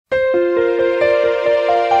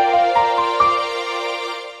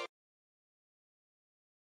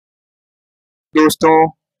दोस्तों,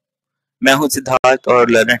 मैं हूं सिद्धार्थ और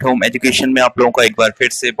लर्न एट होम एजुकेशन में आप लोगों का एक बार फिर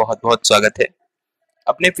से बहुत बहुत स्वागत है।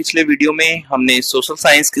 अपने पिछले वीडियो में हमने सोशल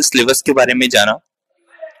साइंस के सिलेबस के बारे में जाना।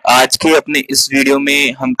 आज के अपने इस वीडियो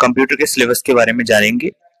में हम कंप्यूटर के सिलेबस के बारे में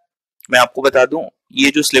जानेंगे। मैं आपको बता दूं,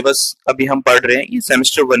 ये जो सिलेबस अभी हम पढ़ रहे हैं ये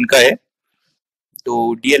सेमेस्टर 1 का है। तो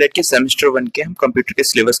D.EL.ED के सेमेस्टर 1 के हम कंप्यूटर के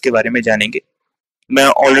सिलेबस के बारे में जानेंगे। मैं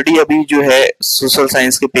ऑलरेडी अभी जो है सोशल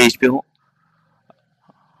साइंस के पेज पे हूँ।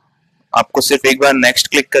 आपको सिर्फ एक बार नेक्स्ट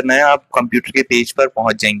क्लिक करना है, आप कंप्यूटर के पेज पर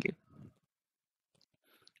पहुंच जाएंगे।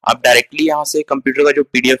 आप डायरेक्टली यहां से कंप्यूटर का जो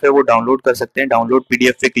पीडीएफ है वो डाउनलोड कर सकते हैं। डाउनलोड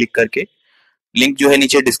पीडीएफ पे क्लिक करके लिंक जो है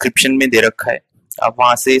नीचे डिस्क्रिप्शन में दे रखा है, आप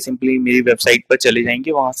वहां से सिंपली मेरी वेबसाइट पर चले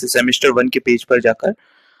जाएंगे। वहां से सेमेस्टर 1 के पेज पर जाकर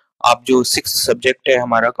आप जो 6th सब्जेक्ट है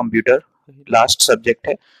हमारा कंप्यूटर, लास्ट सब्जेक्ट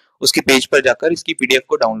है, उसके पेज पर जाकर इसकी पीडीएफ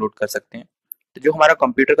को डाउनलोड कर सकते हैं। तो जो हमारा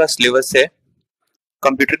कंप्यूटर का सिलेबस है,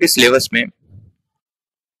 कंप्यूटर के सिलेबस में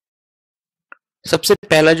सबसे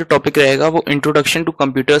पहला जो टॉपिक रहेगा वो इंट्रोडक्शन टू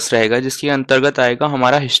कंप्यूटर्स रहेगा, जिसके अंतर्गत आएगा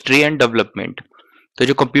हमारा हिस्ट्री एंड डेवलपमेंट। तो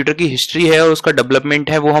जो कंप्यूटर की हिस्ट्री है और उसका डेवलपमेंट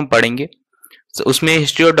है वो हम पढ़ेंगे। तो उसमें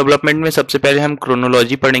हिस्ट्री और डेवलपमेंट में सबसे पहले हम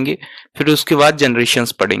क्रोनोलॉजी पढ़ेंगे, फिर उसके बाद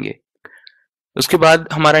जनरेशंस पढ़ेंगे। उसके बाद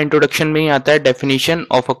हमारा इंट्रोडक्शन में ही आता है definition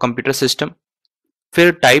of a computer system,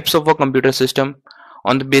 फिर types of a computer system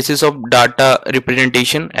on the basis of data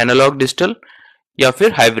representation, analogue, digital या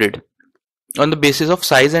फिर hybrid, on the basis of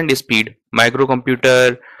size and speed, micro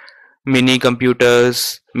computer, mini computers,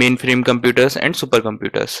 mainframe computers and super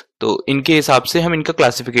computers। तो इनके हिसाब से हम इनका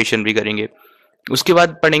classification भी करेंगे। उसके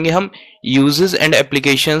बाद पढ़ेंगे हम uses and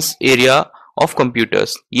applications area of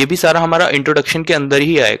computers, ये भी सारा हमारा इंट्रोडक्शन के अंदर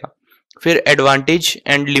ही आएगा। फिर advantage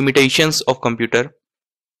and limitations of computer.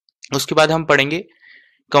 उसके बाद हम पढ़ेंगे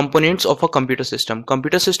components of a computer system.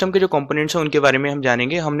 Computer system के जो कंपोनेंट्स हैं उनके बारे में हम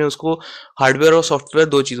जानेंगे। हमने उसको हार्डवेयर और सॉफ्टवेयर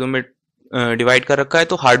दो चीजों में डिवाइड कर रखा है।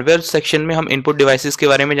 तो हार्डवेयर सेक्शन में हम इनपुट डिवाइसेस के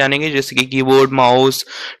बारे में जानेंगे, जैसे कि keyboard, mouse,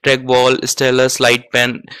 track ball, stylus, light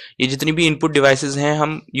pen, ये जितनी भी इनपुट डिवाइसेस हैं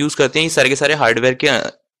हम यूज करते हैं, ये सारे के सारे हार्डवेयर के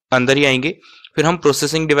अंदर ही आएंगे। फिर हम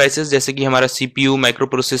प्रोसेसिंग डिवाइसेस जैसे कि हमारा सीपीयू, माइक्रो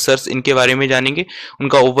प्रोसेसर्स, इनके बारे में जानेंगे,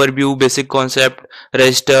 उनका overview, basic concept,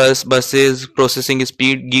 registers, buses, processing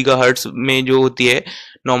speed gigahertz में जो होती है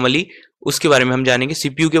नॉर्मली, उसके बारे में हम जानेंगे।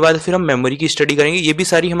 सीपीयू के बाद फिर हम मेमोरी की स्टडी करेंगे। ये भी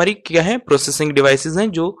सारी हमारी क्या है, प्रोसेसिंग डिवाइसेस हैं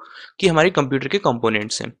जो कि हमारे कंप्यूटर के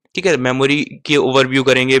कंपोनेंट्स हैं। ठीक है, मेमोरी के ओवरव्यू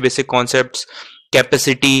करेंगे, बेसिक कॉन्सेप्ट्स,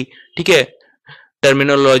 कैपेसिटी, ठीक है,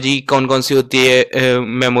 टर्मिनोलॉजी कौन कौन सी होती है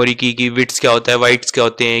मेमोरी की बिट्स क्या होता है, बाइट्स क्या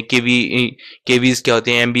होते हैं, केवीज क्या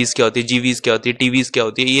होते हैं, एमबीज क्या होती है, जीवीज क्या होती है, टीवीज क्या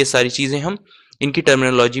होती है, ये सारी चीजें हम इनकी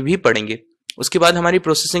टर्मिनोलॉजी भी पढ़ेंगे। उसके बाद हमारी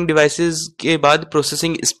प्रोसेसिंग डिवाइसेस के बाद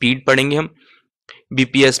प्रोसेसिंग स्पीड पढ़ेंगे हम,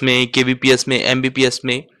 बीपीएस में, केबीपीएस में, एमबीपीएस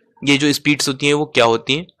में, ये जो स्पीड्स होती हैं वो क्या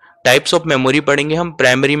होती हैं। टाइप्स ऑफ मेमोरी पढ़ेंगे हम,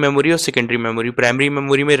 प्राइमरी मेमोरी और सेकेंडरी मेमोरी। प्राइमरी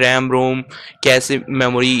मेमोरी में रैम, रोम, कैश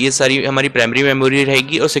मेमोरी, ये सारी हमारी प्राइमरी मेमोरी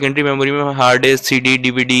रहेगी, और सेकेंडरी मेमोरी में hard disk, CD,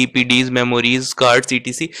 DVD, PDs, memories, cards,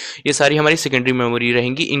 etc, ये सारी हमारी सेकेंडरी मेमोरी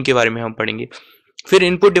रहेंगी। इनके बारे में हम पढ़ेंगे। फिर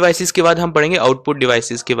इनपुट डिवाइसेस के बाद हम पढ़ेंगे आउटपुट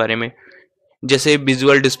डिवाइसेस के बारे में, जैसे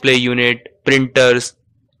विजुअल डिस्प्ले यूनिट, प्रिंटर्स,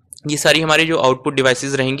 ये सारी हमारी जो आउटपुट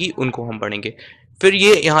डिवाइसेस रहेंगी उनको हम पढ़ेंगे। फिर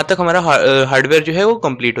ये यहाँ तक हमारा हार्डवेयर जो है वो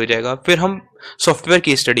कंप्लीट हो जाएगा। फिर हम सॉफ्टवेयर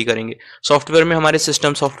की स्टडी करेंगे। सॉफ्टवेयर में हमारे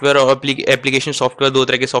सिस्टम सॉफ्टवेयर और एप्लीकेशन सॉफ्टवेयर, दो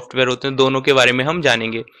तरह के सॉफ्टवेयर होते हैं, दोनों के बारे में हम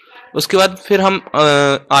जानेंगे। उसके बाद फिर हम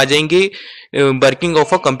आ जाएंगे working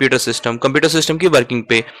of a computer system, computer system की वर्किंग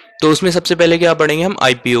पे। तो उसमें सबसे पहले क्या पढ़ेंगे हम,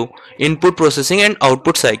 IPO, input processing and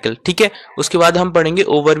output cycle. ठीक है, उसके बाद हम पढ़ेंगे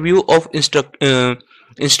overview of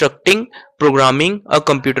instructing programming a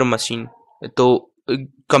computer machine. तो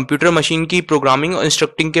कंप्यूटर मशीन की प्रोग्रामिंग और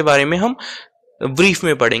इंस्ट्रक्टिंग के बारे में हम ब्रीफ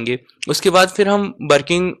में पढ़ेंगे। उसके बाद फिर हम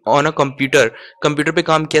working on a computer, computer पे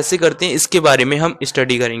काम कैसे करते हैं इसके बारे में हम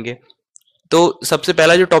स्टडी करेंगे। तो सबसे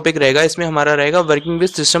पहला जो टॉपिक रहेगा इसमें हमारा रहेगा working with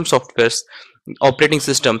system softwares, operating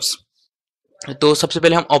systems. तो सबसे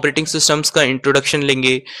पहले हम ऑपरेटिंग सिस्टम्स का इंट्रोडक्शन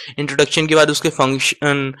लेंगे। इंट्रोडक्शन के बाद उसके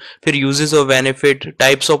फंक्शन, फिर यूजेस और benefit,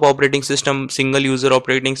 types of operating system, single user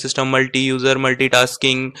operating system, multi user,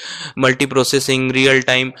 multitasking, multi processing, real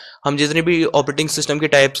time, हम जितने भी ऑपरेटिंग सिस्टम के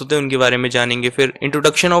टाइप्स होते हैं उनके बारे में जानेंगे। फिर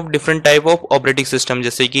introduction of different type of operating system,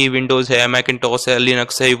 जैसे कि विंडोज है, मैकिंटॉश है,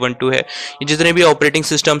 लिनक्स है, उबंटू है, ये जितने भी ऑपरेटिंग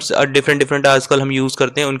सिस्टम्स डिफरेंट आजकल हम यूज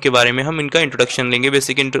करते हैं उनके बारे में हम इनका इंट्रोडक्शन लेंगे,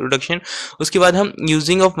 बेसिक इंट्रोडक्शन। उसके बाद हम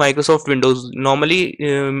using of Microsoft Windows, normally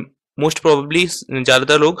most probably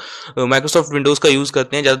ज़्यादातर लोग माइक्रोसॉफ्ट विंडोज़ का यूज़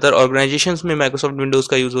करते हैं, ज़्यादातर ऑर्गेनाइजेशंस में माइक्रोसॉफ्ट विंडोज़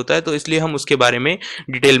का यूज़ होता है, तो इसलिए हम उसके बारे में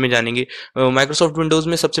डिटेल में जानेंगे। माइक्रोसॉफ्ट विंडोज़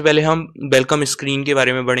में सबसे पहले हम वेलकम स्क्रीन के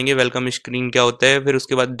बारे में पढ़ेंगे, वेलकम स्क्रीन क्या होता है, फिर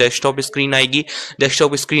उसके बाद डेस्कटॉप स्क्रीन आएगी।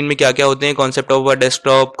 डेस्कटॉप स्क्रीन में क्या क्या होते हैं, concept of a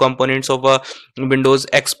desktop, components of a Windows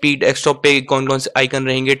XP, desktop पे कौन कौन से आइकन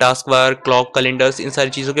रहेंगे, टास्क बार, क्लॉक, कैलेंडर्स, इन सारी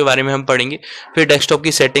चीज़ों के बारे में हम पढ़ेंगे। फिर डेस्कटॉप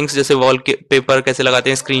की सेटिंग्स जैसे वॉल के पेपर कैसे लगाते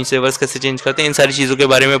हैं, स्क्रीन सेवर्स कैसे चेंज करते हैं, इन सारी चीज़ों के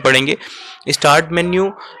बारे में पढ़ेंगे। स्टार्ट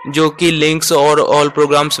मेन्यू जो कि लिंक्स और ऑल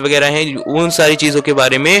प्रोग्राम्स वगैरह हैं, उन सारी चीज़ों के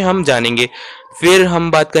बारे में हम जानेंगे। फिर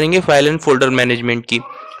हम बात करेंगे फाइल एंड फोल्डर मैनेजमेंट की।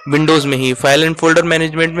 विंडोज़ में ही फाइल एंड फोल्डर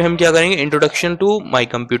मैनेजमेंट में हम क्या करेंगे, introduction to my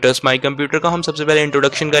computers, my computer का हम सबसे पहले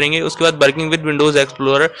इंट्रोडक्शन करेंगे। उसके बाद working with Windows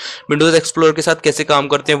explorer, Windows explorer के साथ कैसे काम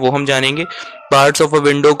करते हैं वो हम जानेंगे। Parts of a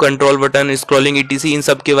window, control button, scrolling etc, इन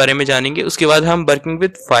सब के बारे में जानेंगे। उसके बाद हम working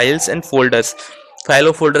with files and folders, file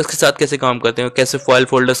और फोल्डर्स के साथ कैसे काम करते हैं, कैसे फाइल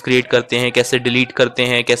फोल्डर्स क्रिएट करते हैं, कैसे डिलीट करते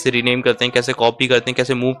हैं, कैसे रीनेम करते हैं, कैसे कॉपी करते हैं,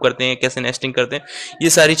 कैसे मूव करते हैं, कैसे नेस्टिंग करते हैं, ये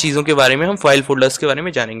सारी चीज़ों के बारे में हम फाइल फोल्डर्स के बारे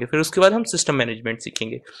में जानेंगे। फिर उसके बाद हम सिस्टम मैनेजमेंट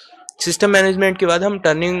सीखेंगे। सिस्टम मैनेजमेंट के बाद हम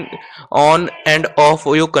turning on end of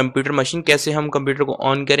your computer machine, कैसे हम कंप्यूटर को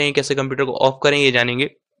ऑन करें, कैसे कंप्यूटर को ऑफ करें, ये जानेंगे।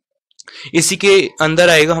 इसी के अंदर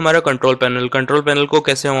आएगा हमारा कंट्रोल पैनल। कंट्रोल पैनल को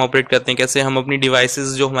कैसे हम ऑपरेट करते हैं, कैसे हम अपनी डिवाइसेस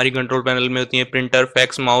जो हमारी कंट्रोल पैनल में होती हैं, प्रिंटर,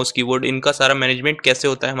 फैक्स, माउस, कीबोर्ड, इनका सारा मैनेजमेंट कैसे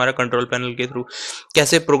होता है हमारा कंट्रोल पैनल के थ्रू,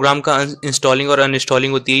 कैसे प्रोग्राम का इंस्टॉलिंग और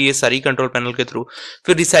अनइंस्टॉलिंग होती है, ये सारी कंट्रोल पैनल के थ्रू।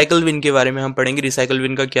 फिर रिसाइकल बिन के बारे में हम पढ़ेंगे, रिसाइकल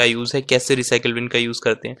बिन का क्या यूज़ है, कैसे रिसाइकल बिन का यूज़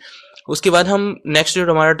करते हैं। उसके बाद हम नेक्स्ट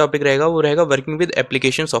जो हमारा टॉपिक रहेगा वो रहेगा वर्किंग विद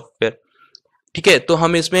एप्लीकेशन सॉफ्टवेयर। ठीक है, तो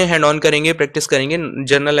हम इसमें हैंड ऑन करेंगे, प्रैक्टिस करेंगे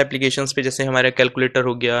जनरल एप्लीकेशंस पे, जैसे हमारा कैलकुलेटर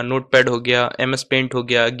हो गया, नोटपैड हो गया, एमएस पेंट हो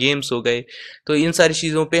गया, गेम्स हो गए, तो इन सारी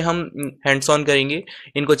चीज़ों पे हम हैंड्स ऑन करेंगे,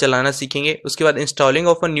 इनको चलाना सीखेंगे। उसके बाद installing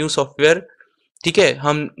of a new software, ठीक है,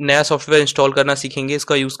 हम नया सॉफ्टवेयर इंस्टॉल करना सीखेंगे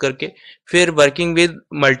इसका यूज़ करके। फिर वर्किंग विद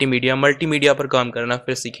मल्टीमीडिया, मल्टीमीडिया पर काम करना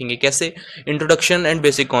फिर सीखेंगे कैसे। इंट्रोडक्शन एंड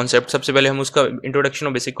बेसिक कॉन्सेप्ट, सबसे पहले हम उसका इंट्रोडक्शन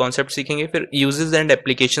और बेसिक कॉन्सेप्ट सीखेंगे। फिर यूजेस एंड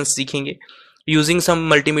एप्लीकेशन सीखेंगे, using some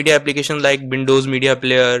multimedia application like Windows media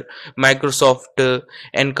player, Microsoft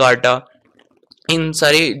Encarta, इन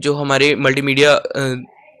सारे जो हमारे मल्टीमीडिया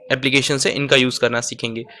एप्लीकेशन है इनका यूज़ करना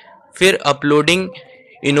सीखेंगे। फिर uploading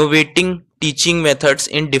innovating teaching methods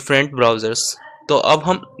in different browsers, तो अब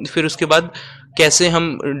हम फिर उसके बाद कैसे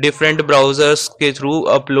हम डिफरेंट ब्राउजर्स के through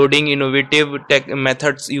uploading innovative take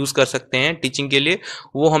methods use कर सकते हैं टीचिंग के लिए,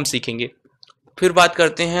 वो हम सीखेंगे। फिर बात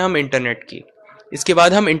करते हैं हम इंटरनेट की। इसके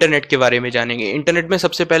बाद हम इंटरनेट के बारे में जानेंगे। इंटरनेट में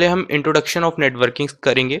सबसे पहले हम इंट्रोडक्शन ऑफ नेटवर्किंग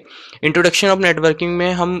करेंगे। इंट्रोडक्शन ऑफ नेटवर्किंग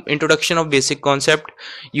में हम introduction of basic concept,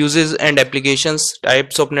 uses and applications,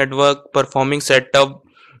 types of network, performing setup,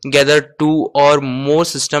 gather to और मोर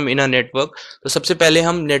सिस्टम इन अ नेटवर्क, तो सबसे पहले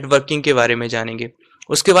हम नेटवर्किंग के बारे में जानेंगे।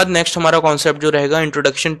 उसके बाद नेक्स्ट हमारा कॉन्सेप्ट जो रहेगा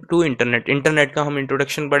इंट्रोडक्शन टू इंटरनेट, इंटरनेट का हम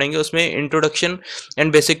इंट्रोडक्शन पढ़ेंगे, उसमें introduction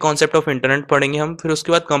and basic concept of internet पढ़ेंगे हम। फिर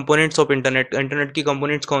उसके बाद कंपोनेंट्स ऑफ इंटरनेट, इंटरनेट की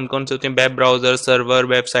कंपोनेंट्स कौन कौन से होते हैं, web browser, server,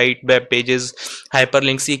 website, web pages,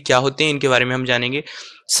 hyperlinks, ये क्या होते हैं, इनके बारे में हम जानेंगे।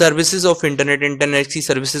 सर्विसेज ऑफ इंटरनेट, इंटरनेट की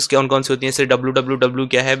सर्विसेज कौन कौन सी होती हैं, जैसे www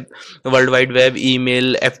क्या है, world wide web,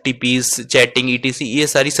 email, FTPs, chatting, ETC, ये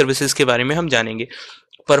सारी सर्विसेज के बारे में हम जानेंगे।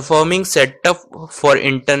 Performing setup for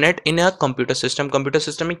internet in a computer system, computer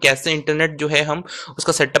system में कैसे इंटरनेट जो है हम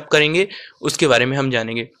उसका सेटअप करेंगे, उसके बारे में हम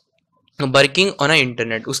जानेंगे। वर्किंग ऑन अ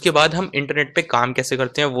इंटरनेट, उसके बाद हम इंटरनेट पे काम कैसे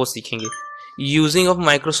करते हैं वो सीखेंगे। Using of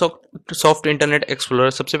Microsoft internet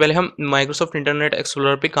explorer, सबसे पहले हम माइक्रोसॉफ्ट इंटरनेट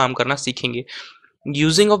एक्सप्लोरर पे काम करना सीखेंगे।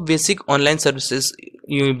 Using of basic online services,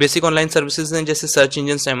 basic online services हैं जैसे सर्च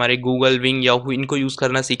इंजन है हमारे गूगल, विंग, याहू, इनको यूज़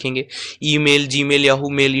करना सीखेंगे। Email, Gmail, Yahoo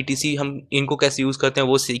mail, ETC, हम इनको कैसे यूज़ करते हैं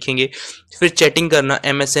वो सीखेंगे। फिर चैटिंग करना,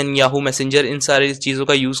 MSN, याहू मैसेंजर, इन सारी चीज़ों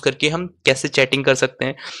का यूज़ करके हम कैसे चैटिंग कर सकते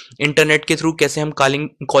हैं। इंटरनेट के थ्रू कैसे हम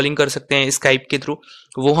कॉलिंग कर सकते हैं स्काइप के थ्रू,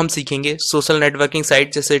 वो हम सीखेंगे। सोशल नेटवर्किंग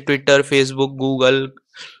साइट जैसे ट्विटर, फेसबुक, गूगल,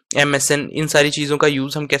 MSN, इन सारी चीज़ों का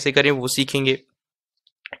यूज़ हम कैसे करें वो सीखेंगे।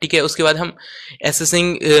 ठीक है, उसके बाद हम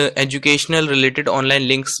assessing educational related online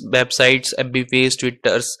links, websites, FB page,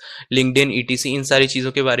 Twitters, LinkedIn, ETC, इन सारी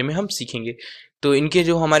चीज़ों के बारे में हम सीखेंगे। तो इनके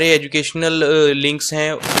जो हमारे एजुकेशनल लिंक्स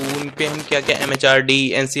हैं उन पे हम क्या क्या MHRD,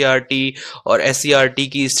 NCERT और SCERT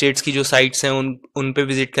की स्टेट्स की जो साइट्स हैं उन पे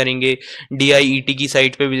विजिट करेंगे। DIET की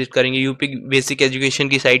साइट पे विजिट करेंगे, UP बेसिक एजुकेशन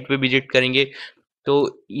की साइट पे विजिट करेंगे।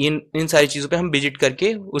 तो इन सारी चीज़ों पे हम विजिट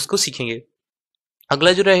करके उसको सीखेंगे।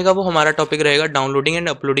 अगला जो रहेगा वो हमारा टॉपिक रहेगा downloading and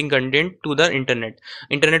uploading content to the internet.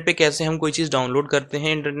 Internet पे कैसे हम कोई चीज़ डाउनलोड करते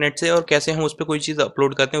हैं इंटरनेट से और कैसे हम उस पर कोई चीज़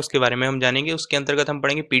अपलोड करते हैं उसके बारे में हम जानेंगे। उसके अंतर्गत हम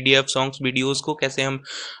पढ़ेंगे PDF, सॉन्ग्स, वीडियोज़ को कैसे हम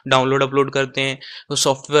डाउनलोड अपलोड करते हैं, तो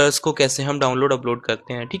सॉफ्टवेयर्स को कैसे हम डाउनलोड अपलोड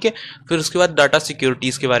करते हैं। ठीक है, फिर उसके बाद डाटा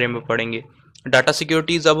सिक्योरिटीज़ के बारे में पढ़ेंगे। डाटा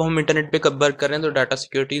सिक्योरिटीज, अब हम इंटरनेट पे कब वर्क कर रहे हैं तो डाटा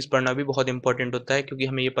सिक्योरिटीज पढ़ना भी बहुत इंपॉर्टेंट होता है, क्योंकि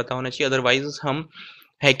हमें ये पता होना चाहिए, अदरवाइज हम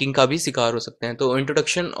हैकिंग का भी शिकार हो सकते हैं। तो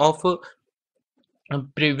introduction of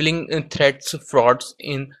prevailing threats frauds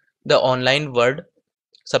in the online world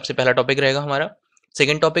सबसे पहला टॉपिक रहेगा हमारा।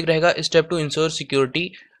 सेकेंड टॉपिक रहेगा step to ensure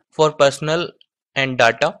security for personal and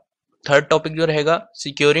data. Third topic जो रहेगा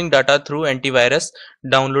securing data through antivirus,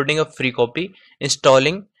 downloading a free copy,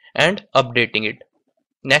 installing and updating it.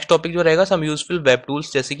 Next topic जो रहेगा सम useful web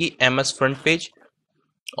tools जैसे कि MS फ्रंट पेज,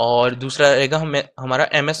 और दूसरा रहेगा हमारा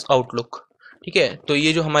MS आउटलुक। ठीक है, तो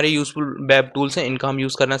ये जो हमारे यूजफुल वेब टूल्स हैं इनका हम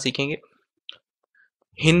यूज करना सीखेंगे।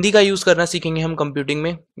 हिंदी का यूज करना सीखेंगे हम कंप्यूटिंग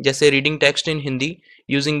में, जैसे reading text in Hindi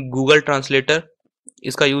using Google translator,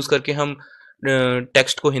 इसका यूज करके हम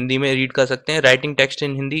टेक्स्ट को हिंदी में रीड कर सकते हैं। Writing text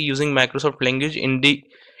in Hindi using Microsoft language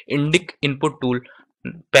Indic input tool.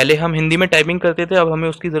 पहले हम हिंदी में टाइपिंग करते थे, अब हमें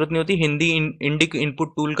उसकी जरूरत नहीं होती, हिंदी इंडिक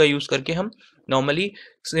इनपुट टूल का यूज करके हम नॉर्मली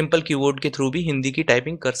सिंपल कीबोर्ड के थ्रू भी हिंदी की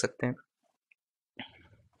टाइपिंग कर सकते हैं।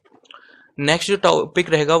 नेक्स्ट जो टॉपिक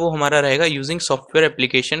रहेगा वो हमारा रहेगा using software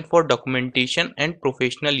application for documentation and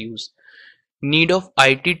professional use, need of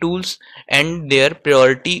IT tools and there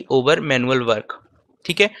priority over manual work.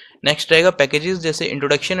 ठीक है, नेक्स्ट रहेगा पैकेजेस जैसे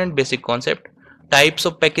introduction and basic concept, types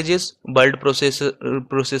of packages, word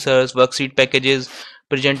processors, worksheet packages,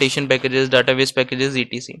 presentation packages, database packages,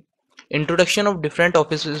 etc. Introduction of different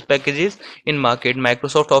office packages in market,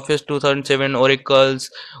 Microsoft Office 2007, Oracle's,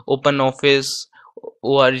 OpenOffice,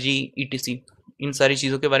 ORG, etc. इन सारी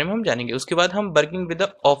चीज़ों के बारे में हम जानेंगे। उसके बाद हम working with the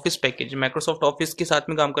office package, Microsoft office के साथ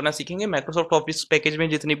में काम करना सीखेंगे। माइक्रोसॉफ्ट ऑफिस पैकेज में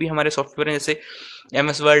जितने भी हमारे सॉफ्टवेयर हैं जैसे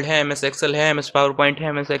MS वर्ड है, MS एक्सेल है, MS पावर पॉइंट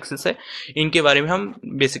है, MS एक्सेस है, इनके बारे में हम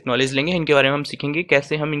बेसिक नॉलेज लेंगे, इनके बारे में हम सीखेंगे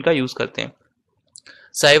कैसे हम इनका यूज़ करते हैं।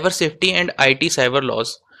 Cyber safety and IT cyber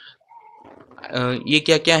laws, ये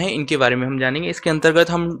क्या क्या है इनके बारे में हम जानेंगे। इसके अंतर्गत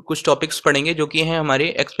हम कुछ टॉपिक्स पढ़ेंगे जो कि हैं हमारे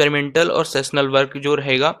एक्सपेरिमेंटल और सेशनल वर्क जो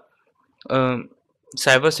रहेगा,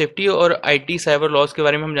 साइबर सेफ्टी और IT साइबर लॉज के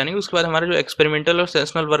बारे में हम जानेंगे। उसके बाद हमारा जो एक्सपेरिमेंटल और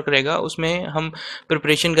सेशनल वर्क रहेगा उसमें हम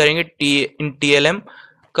प्रिपरेशन करेंगे TLM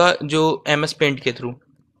का जो MS पेंट के थ्रू।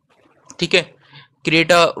 ठीक है,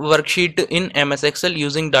 create a worksheet in MS Excel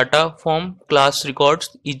using data form class records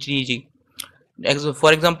etc.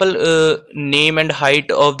 For example, name and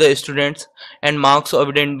height of the students and marks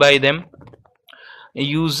obtained by them.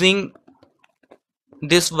 Using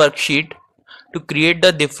this worksheet to create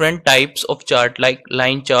the different types of chart like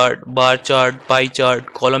line chart, bar chart, pie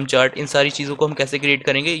chart, column chart, इन सारी चीज़ों को हम कैसे create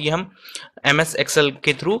करेंगे ये हम MS Excel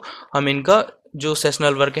के through हम इनका जो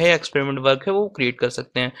सेशनल वर्क है, एक्सपेरिमेंट वर्क है वो क्रिएट कर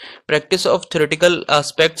सकते हैं। Practice of theoretical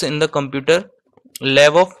aspects in the computer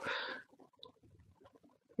lab of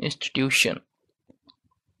institution,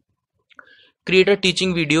 create a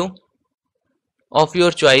teaching video of your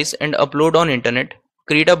choice and upload on internet,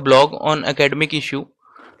 create a blog on academic issue,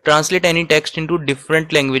 translate any text into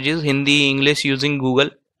different languages Hindi, English using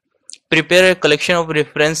Google, prepare a collection of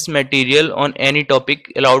reference material on any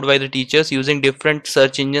topic allowed by the teachers using different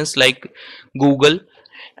search engines like Google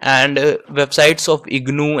and websites of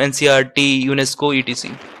IGNOU, NCERT, UNESCO,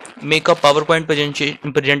 etc. Make a PowerPoint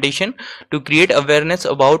presentation to create awareness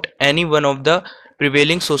about any one of the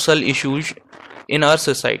prevailing social issues in our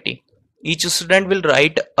society. Each student will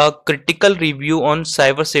write a critical review on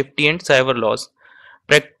cyber safety and cyber laws.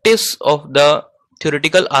 Practice of the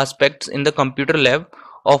theoretical aspects in the computer lab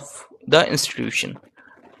of the institution.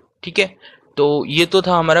 ठीक है, तो ये तो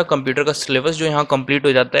था हमारा computer का syllabus जो यहाँ कंप्लीट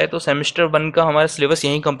हो जाता है। तो सेमेस्टर 1 का हमारा सिलेबस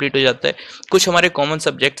यहीं कंप्लीट हो जाता है। कुछ हमारे कॉमन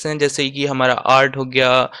सब्जेक्ट्स हैं जैसे कि हमारा आर्ट हो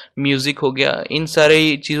गया, म्यूजिक हो गया, इन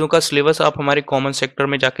सारी चीज़ों का सिलेबस आप हमारे कॉमन सेक्टर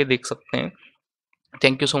में जाके देख सकते हैं।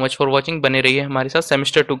 Thank you so much for watching, बने रहिए हमारे साथ।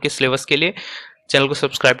 सेमेस्टर 2 के सिलेबस के लिए चैनल को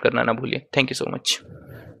सब्सक्राइब करना ना भूलिए। Thank you so much.